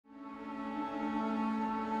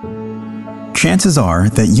chances are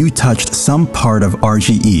that you touched some part of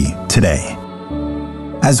RGE today.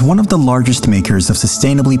 As one of the largest makers of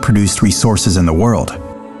sustainably produced resources in the world,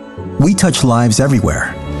 we touch lives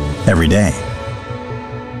everywhere, every day.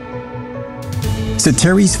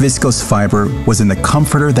 Ceteri's viscose fiber was in the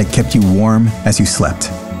comforter that kept you warm as you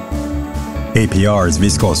slept. APR's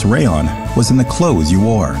viscose rayon was in the clothes you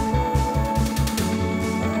wore.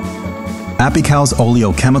 Apical's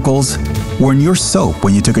oleochemicals were in your soap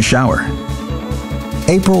when you took a shower.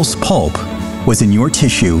 April's pulp was in your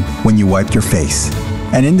tissue when you wiped your face,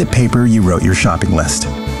 and in the paper you wrote your shopping list.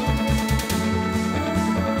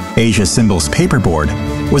 Asia Symbol's paperboard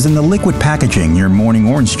was in the liquid packaging your morning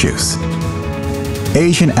orange juice.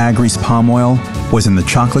 Asian Agri's palm oil was in the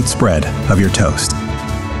chocolate spread of your toast.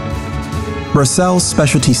 Brussels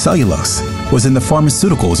Specialty Cellulose was in the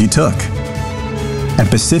pharmaceuticals you took. And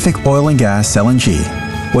Pacific Oil and Gas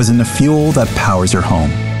LNG was in the fuel that powers your home.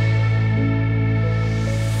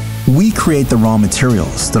 We create the raw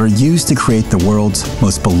materials that are used to create the world's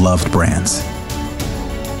most beloved brands.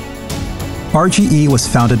 RGE was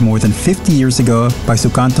founded more than 50 years ago by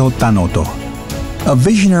Sukanto Tanoto, a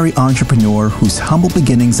visionary entrepreneur whose humble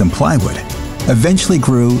beginnings in plywood eventually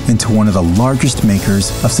grew into one of the largest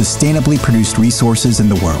makers of sustainably produced resources in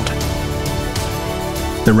the world.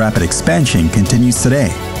 The rapid expansion continues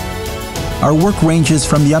today. Our work ranges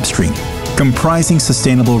from the upstream, comprising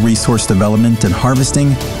sustainable resource development and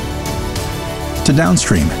harvesting, to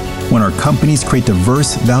downstream, when our companies create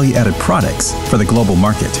diverse value-added products for the global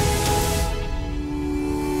market.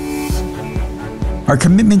 Our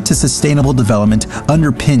commitment to sustainable development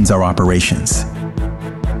underpins our operations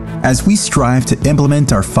as we strive to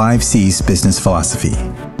implement our 5 C's business philosophy.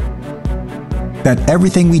 That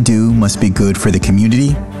everything we do must be good for the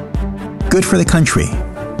community, good for the country,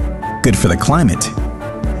 good for the climate,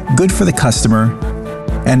 good for the customer,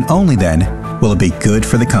 and only then will it be good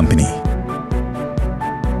for the company.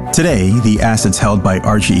 Today, the assets held by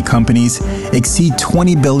RGE companies exceed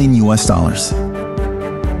 $20 billion.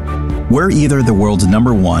 We're either the world's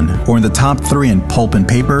 #1 or in the top 3 in pulp and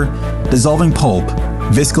paper, dissolving pulp,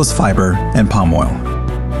 viscose fiber, and palm oil.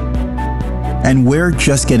 And we're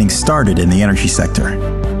just getting started in the energy sector.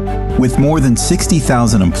 With more than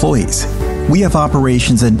 60,000 employees, we have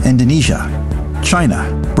operations in Indonesia, China,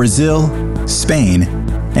 Brazil, Spain,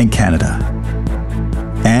 and Canada.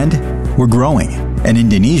 And we're growing. In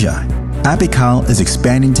Indonesia, Apical is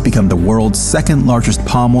expanding to become the world's 2nd largest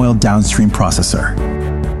palm oil downstream processor.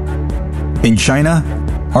 In China,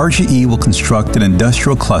 RGE will construct an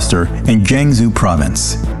industrial cluster in Jiangsu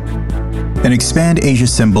province and expand Asia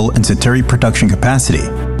Symbol and Ceteri production capacity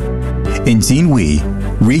in Xinhui,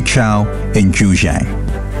 Richao, and Zhujiang.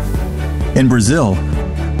 In Brazil,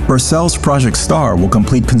 Brussels Project Star will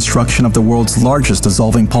complete construction of the world's largest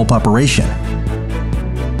dissolving pulp operation.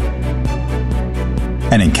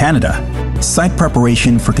 And in Canada, site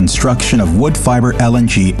preparation for construction of wood fiber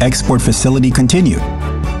LNG export facility continued.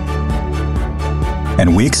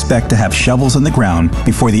 And we expect to have shovels in the ground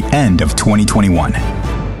before the end of 2021.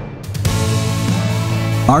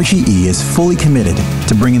 RGE is fully committed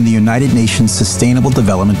to bringing the United Nations Sustainable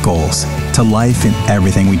Development Goals to life in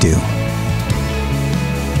everything we do.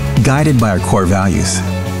 Guided by our core values,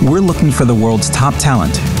 we're looking for the world's top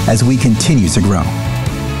talent as we continue to grow.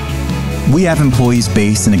 We have employees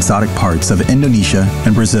based in exotic parts of Indonesia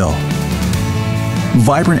and Brazil,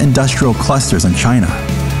 vibrant industrial clusters in China,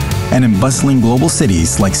 and in bustling global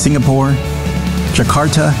cities like Singapore,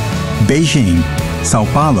 Jakarta, Beijing, Sao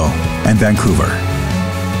Paulo, and Vancouver.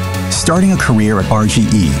 Starting a career at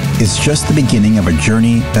RGE is just the beginning of a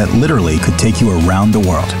journey that literally could take you around the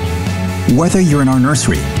world. Whether you're in our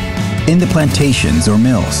nursery, in the plantations or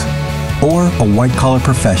mills, or a white-collar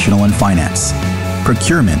professional in finance,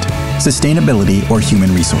 procurement, sustainability, or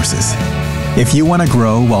human resources. If you want to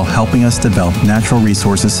grow while helping us develop natural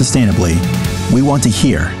resources sustainably, we want to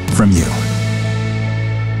hear from you.